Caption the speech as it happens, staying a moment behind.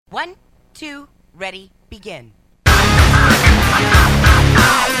1, 2, ready, begin.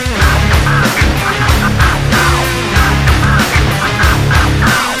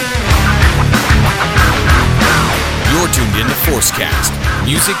 You're tuned in to ForceCAST.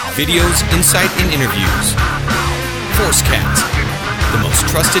 Music, videos, insight, and interviews. ForceCAST, the most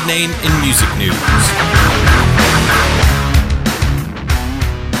trusted name in music news.